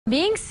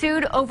Being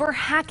sued over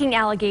hacking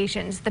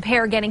allegations. The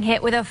pair getting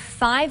hit with a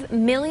 $5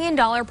 million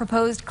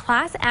proposed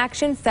class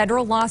action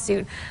federal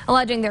lawsuit,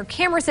 alleging their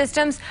camera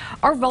systems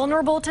are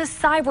vulnerable to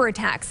cyber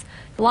attacks.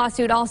 The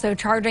lawsuit also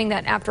charging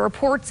that after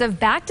reports of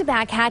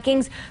back-to-back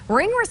hackings,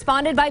 Ring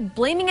responded by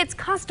blaming its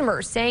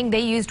customers, saying they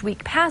used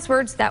weak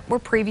passwords that were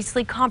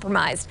previously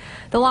compromised.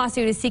 The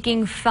lawsuit is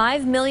seeking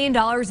 $5 million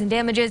in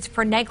damages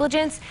for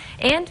negligence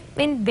and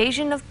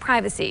invasion of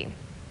privacy.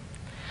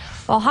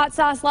 Well, hot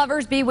sauce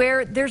lovers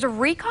beware, there's a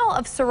recall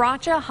of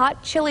sriracha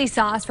hot chili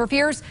sauce for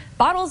fears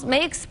bottles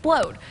may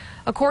explode.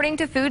 According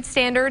to Food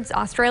Standards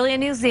Australia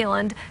and New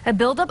Zealand, a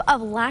buildup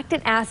of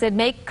lactic acid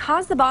may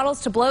cause the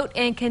bottles to bloat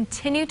and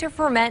continue to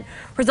ferment,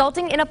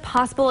 resulting in a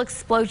possible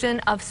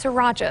explosion of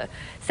sriracha.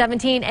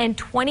 17 and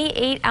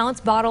 28-ounce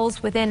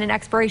bottles within an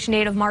expiration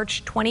date of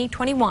March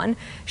 2021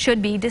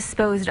 should be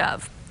disposed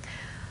of.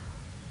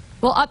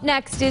 Well, up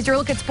next is your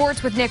look at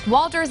sports with Nick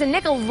Walters. And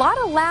Nick, a lot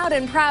of loud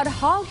and proud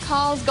hog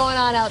calls going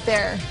on out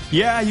there.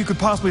 Yeah, you could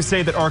possibly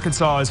say that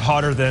Arkansas is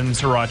hotter than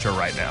sriracha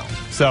right now.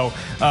 So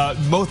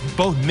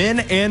both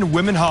men and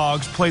women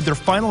hogs played their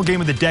final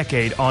game of the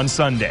decade on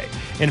Sunday,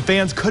 and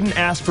fans couldn't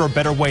ask for a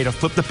better way to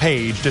flip the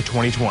page to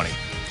 2020.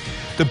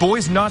 The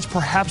boys notched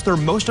perhaps their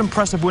most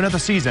impressive win of the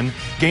season,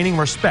 gaining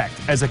respect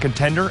as a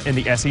contender in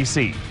the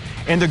SEC.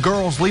 And the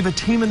girls leave a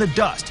team in the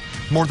dust,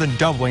 more than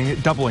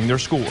doubling their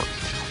score.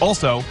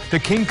 Also, the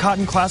King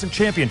Cotton Classic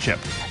Championship.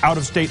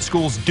 Out-of-state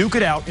schools duke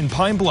it out in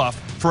Pine Bluff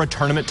for a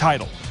tournament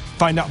title.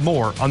 Find out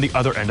more on the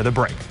other end of the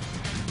break.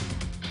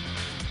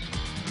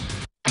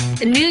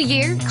 The new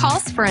year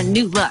calls for a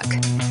new look.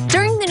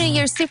 During the New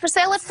Year's Super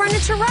Sale at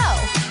Furniture Row,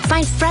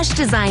 find fresh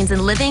designs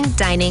in living,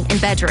 dining, and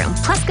bedroom.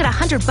 Plus, get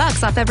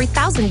 $100 off every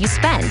 $1,000 you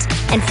spend.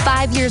 And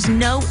 5 years,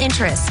 no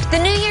interest. The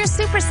New Year's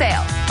Super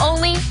Sale,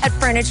 only at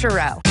Furniture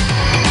Row.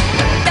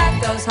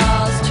 Deck those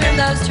halls, trim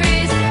those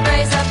trees,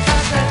 raise up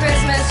tops for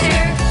Christmas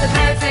cheer. The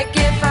perfect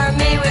gift for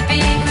me would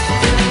be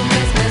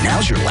Christmas.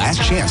 Now's your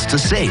last chance to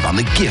save on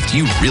the gift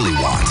you really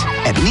want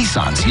at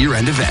Nissan's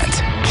year-end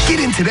event. Get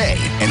in today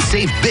and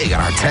save big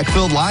on our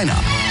tech-filled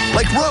lineup,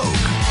 like Rogue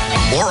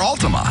or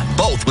Altima,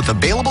 both with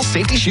available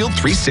Safety Shield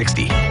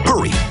 360.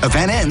 Hurry,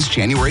 event ends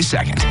January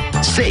 2nd.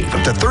 Save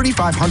up to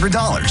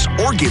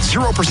 $3,500 or get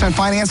 0%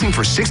 financing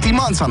for 60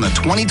 months on the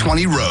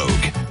 2020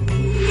 Rogue.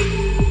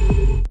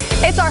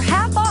 It's our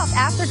half-off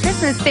after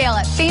Christmas sale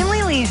at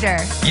Family Leisure.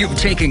 You've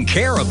taken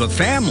care of the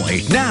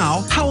family.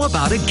 Now, how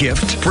about a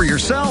gift for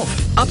yourself?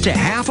 Up to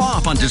half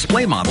off on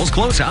display models,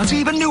 closeouts,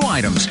 even new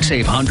items.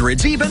 Save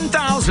hundreds, even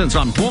thousands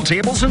on pool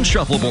tables and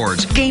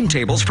shuffleboards. Game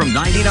tables from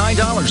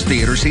 $99.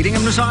 Theater seating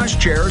and massage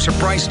chairs are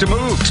priced to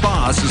move.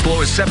 Spas as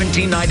low as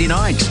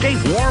 $17.99. Stay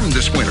warm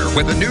this winter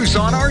with a new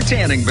Sonar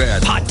tanning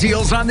bed. Hot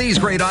deals on these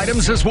great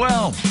items as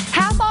well.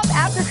 Half-off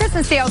after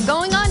Christmas sale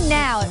going on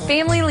now at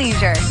Family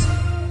Leisure.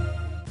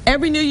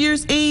 Every New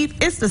Year's Eve,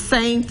 it's the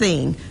same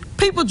thing.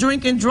 People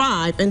drink and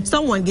drive, and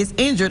someone gets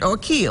injured or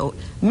killed.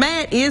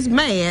 Mad is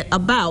mad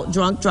about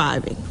drunk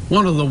driving.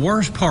 One of the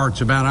worst parts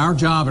about our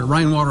job at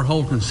Rainwater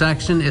Holt &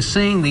 Sexton is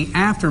seeing the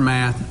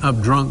aftermath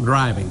of drunk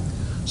driving.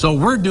 So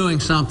we're doing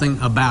something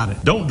about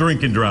it. Don't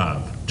drink and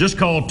drive. Just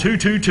call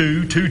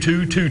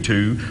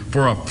 222-2222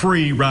 for a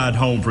free ride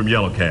home from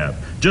Yellow Cab.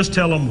 Just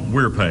tell them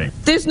we're paying.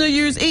 This New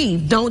Year's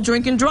Eve, don't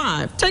drink and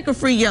drive. Take a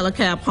free Yellow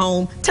Cab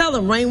home. Tell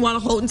them Rainwater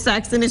Holt &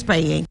 Sexton is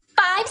paying.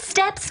 5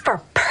 steps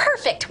for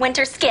perfect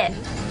winter skin.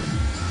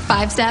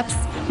 5 steps.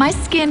 My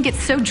skin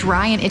gets so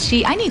dry and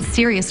itchy, I need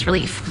serious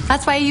relief.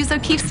 That's why I use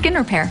O'Keefe's Skin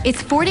Repair.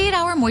 It's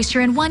 48-hour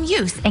moisture in one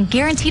use and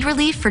guaranteed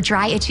relief for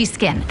dry, itchy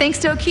skin. Thanks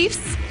to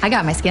O'Keefe's, I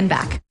got my skin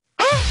back.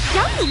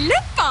 Yummy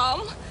lip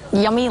balm.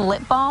 Yummy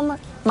lip balm?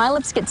 My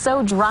lips get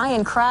so dry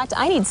and cracked,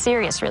 I need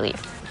serious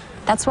relief.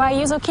 That's why I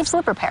use O'Keefe's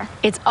Lip Repair.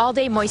 It's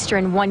all-day moisture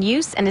in one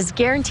use and is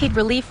guaranteed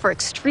relief for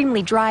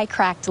extremely dry,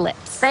 cracked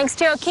lips. Thanks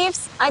to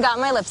O'Keefe's, I got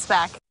my lips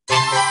back.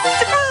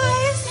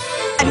 Surprise!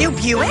 A new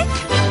Buick?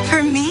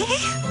 For me?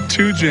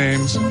 To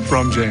James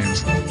from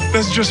James.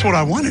 That's just what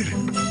I wanted.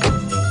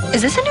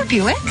 Is this a new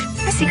Buick?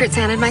 I Secret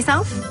Santed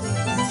myself.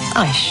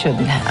 I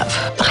shouldn't have.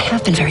 I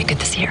have been very good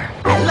this year.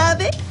 I love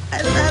it.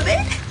 I love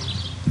it.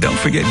 Don't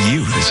forget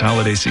you this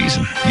holiday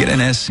season. Get an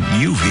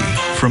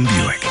SUV from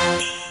Buick.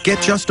 Get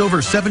just over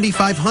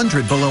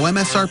 $7,500 below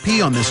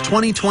MSRP on this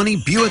 2020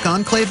 Buick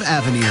Enclave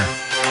Avenir.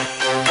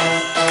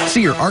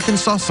 See your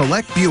Arkansas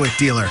Select Buick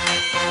dealer.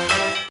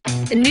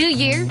 The new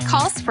year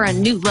calls for a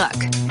new look.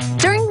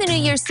 During the New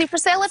Year's Super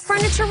Sale at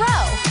Furniture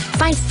Row,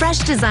 find fresh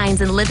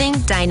designs in living,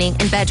 dining,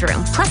 and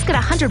bedroom. Plus, get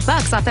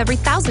 $100 off every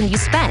 $1,000 you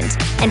spend.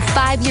 And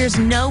 5 years,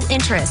 no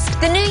interest.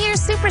 The New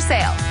Year's Super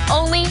Sale,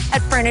 only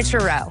at Furniture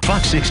Row.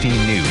 Fox 16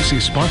 News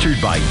is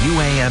sponsored by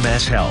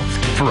UAMS Health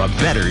for a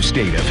better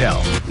state of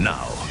health.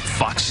 Now,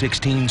 Fox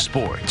 16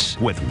 Sports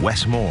with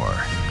Wes Moore.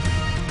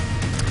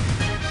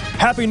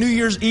 Happy New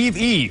Year's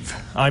Eve.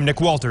 I'm Nick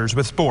Walters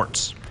with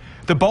sports.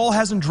 The ball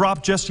hasn't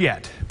dropped just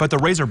yet, but the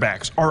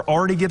Razorbacks are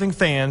already giving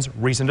fans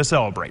reason to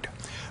celebrate.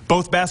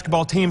 Both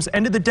basketball teams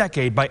ended the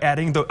decade by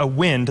adding a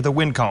win to the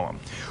win column.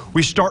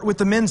 We start with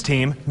the men's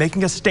team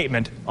making a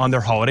statement on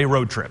their holiday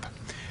road trip.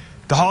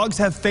 The Hogs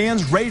have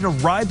fans ready to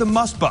ride the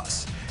Must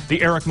Bus.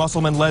 The Eric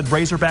Musselman-led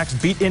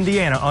Razorbacks beat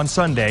Indiana on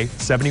Sunday,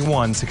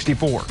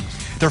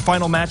 71-64. Their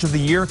final match of the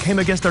year came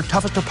against their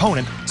toughest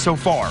opponent so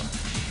far.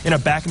 In a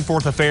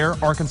back-and-forth affair,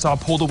 Arkansas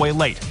pulled away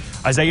late.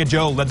 Isaiah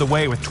Joe led the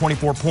way with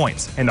 24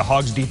 points, and the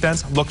Hogs'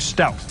 defense looked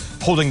stout,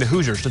 holding the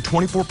Hoosiers to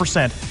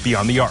 24%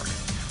 beyond the arc.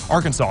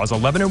 Arkansas is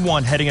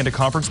 11-1 heading into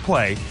conference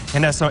play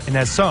and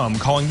has some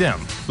calling them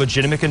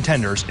legitimate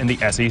contenders in the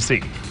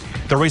SEC.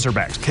 The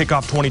Razorbacks kick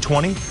off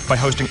 2020 by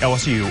hosting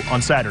LSU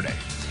on Saturday.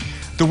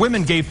 The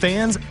women gave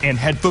fans and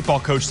head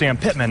football coach Sam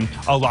Pittman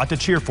a lot to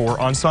cheer for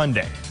on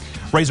Sunday.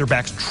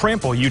 Razorbacks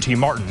trample UT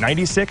Martin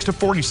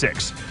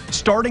 96-46.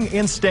 Starting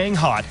and staying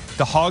hot,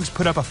 the Hogs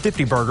put up a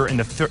 50-burger in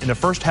the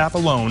first half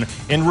alone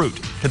en route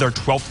to their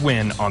 12th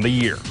win on the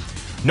year.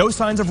 No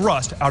signs of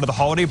rust out of the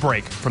holiday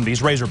break from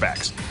these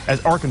Razorbacks,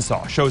 as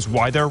Arkansas shows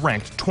why they're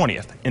ranked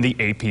 20th in the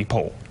AP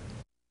poll.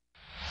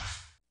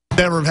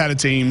 Never have had a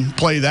team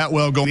play that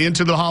well going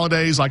into the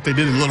holidays like they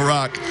did in Little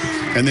Rock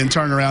and then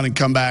turn around and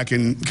come back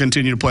and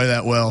continue to play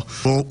that well.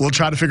 We'll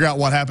try to figure out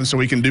what happens so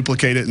we can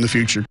duplicate it in the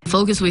future.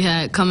 Focus we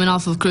had coming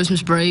off of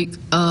Christmas break,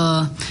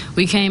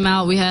 we came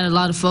out, we had a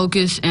lot of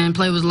focus and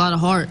played with a lot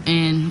of heart,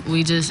 and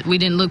we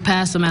didn't look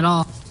past them at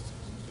all.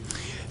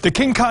 The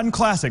King Cotton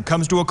Classic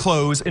comes to a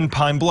close in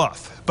Pine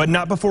Bluff, but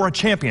not before a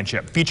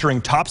championship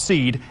featuring top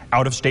seed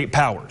out-of-state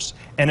powers,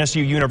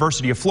 NSU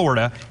University of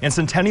Florida and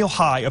Centennial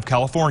High of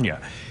California.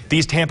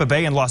 These Tampa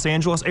Bay and Los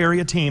Angeles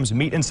area teams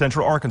meet in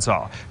Central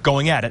Arkansas,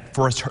 going at it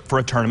for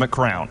a tournament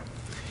crown.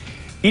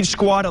 Each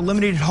squad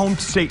eliminated home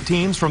state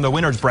teams from the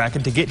winner's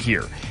bracket to get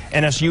here.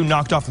 NSU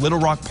knocked off Little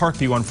Rock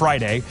Parkview on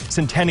Friday,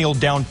 Centennial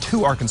down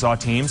 2 Arkansas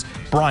teams,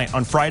 Bryant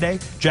on Friday,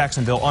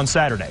 Jacksonville on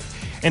Saturday.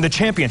 And the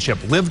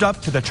championship lived up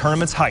to the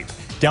tournament's hype.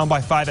 Down by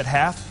 5 at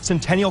half,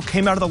 Centennial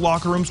came out of the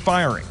locker rooms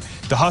firing.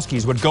 The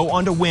Huskies would go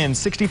on to win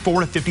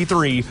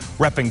 64-53,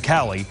 repping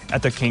Cali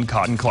at the King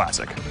Cotton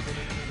Classic.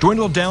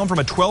 Dwindled down from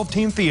a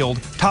 12-team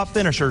field, top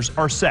finishers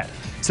are set.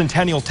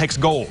 Centennial takes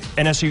gold,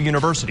 NSU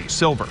University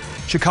silver.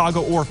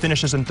 Chicago Ore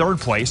finishes in 3rd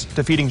place,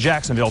 defeating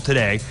Jacksonville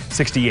today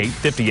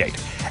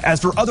 68-58.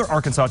 As for other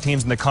Arkansas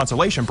teams in the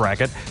consolation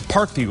bracket,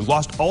 Parkview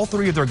lost all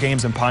 3 of their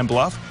games in Pine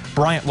Bluff.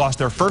 Bryant lost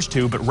their first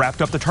 2 but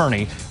wrapped up the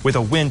tourney with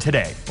a win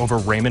today over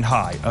Raymond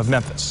High of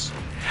Memphis.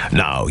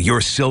 Now,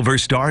 your Silver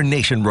Star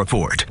Nation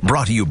report,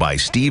 brought to you by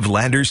Steve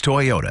Landers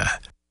Toyota.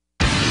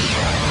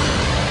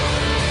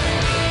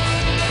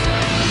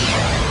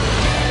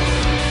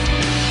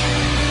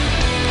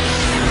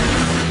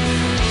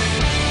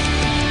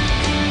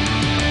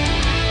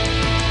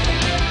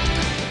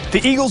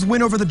 The Eagles'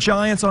 win over the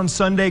Giants on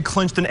Sunday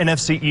clinched an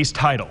NFC East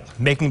title,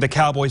 making the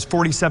Cowboys'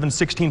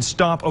 47-16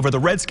 stomp over the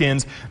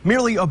Redskins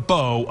merely a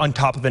bow on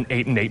top of an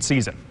 8-8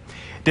 season.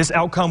 This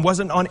outcome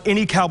wasn't on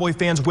any Cowboy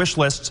fans' wish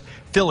lists,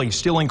 Philly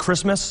stealing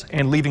Christmas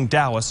and leaving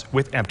Dallas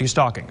with empty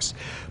stockings.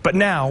 But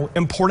now,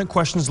 important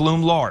questions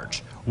loom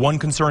large, one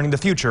concerning the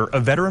future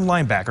of veteran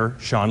linebacker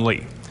Sean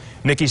Lee.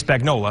 Mickey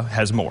Spagnola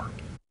has more.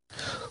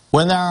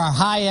 When there are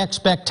high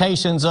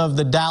expectations of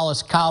the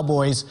Dallas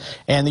Cowboys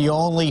and you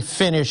only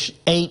finish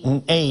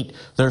 8-8,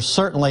 there's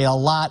certainly a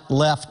lot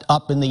left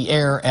up in the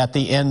air at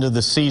the end of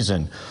the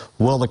season.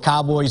 Will the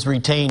Cowboys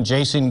retain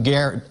Jason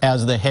Garrett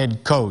as the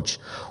head coach?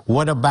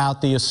 What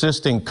about the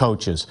assistant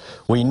coaches?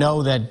 We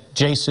know that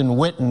Jason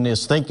Witten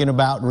is thinking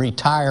about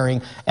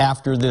retiring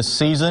after this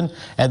season.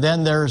 And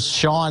then there's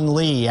Sean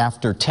Lee.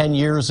 After 10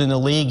 years in the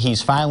league,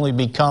 he's finally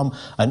become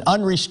an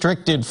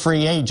unrestricted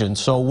free agent.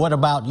 So what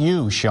about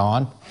you,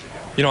 Sean?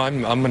 You know,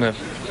 I'm going to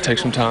take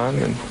some time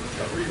and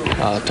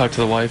talk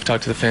to the wife,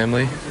 talk to the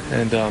family,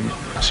 and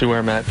see where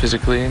I'm at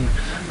physically in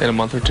a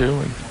month or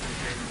 2,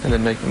 and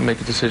then make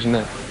a decision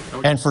then.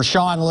 And for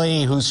Sean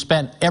Lee, who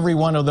spent every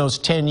one of those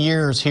 10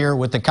 years here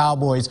with the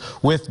Cowboys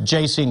with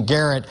Jason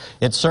Garrett,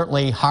 it's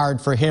certainly hard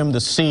for him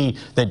to see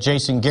that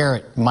Jason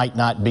Garrett might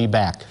not be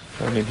back.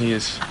 I mean, he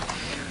has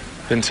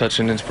been such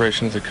an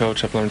inspiration as a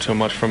coach. I've learned so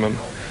much from him.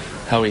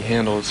 How he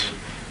handles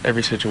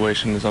every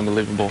situation is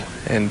unbelievable.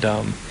 And,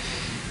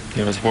 you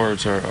know, his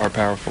words are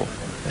powerful.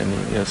 And,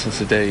 you know, since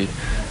the day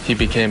he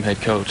became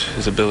head coach,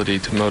 his ability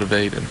to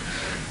motivate and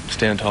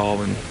stand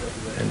tall and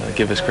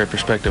give us great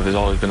perspective has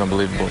always been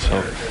unbelievable. So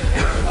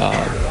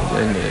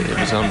and it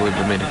was an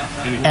unbelievable meeting.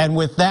 And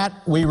with that,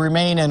 we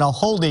remain in a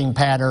holding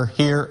pattern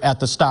here at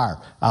the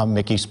Star. I'm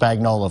Mickey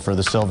Spagnola for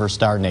the Silver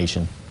Star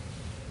Nation.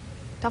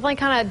 Definitely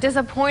kind of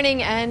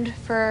disappointing end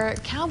for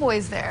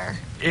Cowboys there.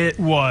 It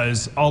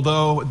was,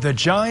 although the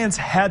Giants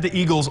had the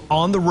Eagles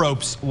on the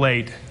ropes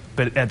late,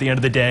 but at the end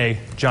of the day,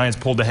 Giants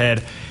pulled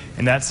ahead,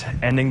 and that's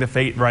ending the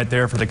fate right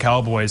there for the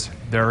Cowboys.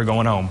 They're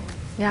going home.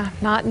 Yeah,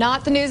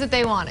 not the news that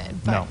they wanted,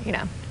 but, no. You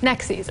know,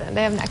 next season.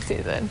 They have next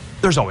season.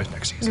 There's always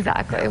next season.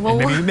 Exactly.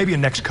 Well, maybe a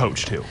next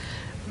coach, too.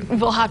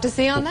 We'll have to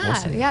see on that.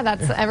 We'll see. Yeah,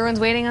 everyone's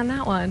waiting on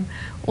that one.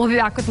 We'll be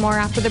back with more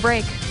after the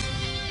break.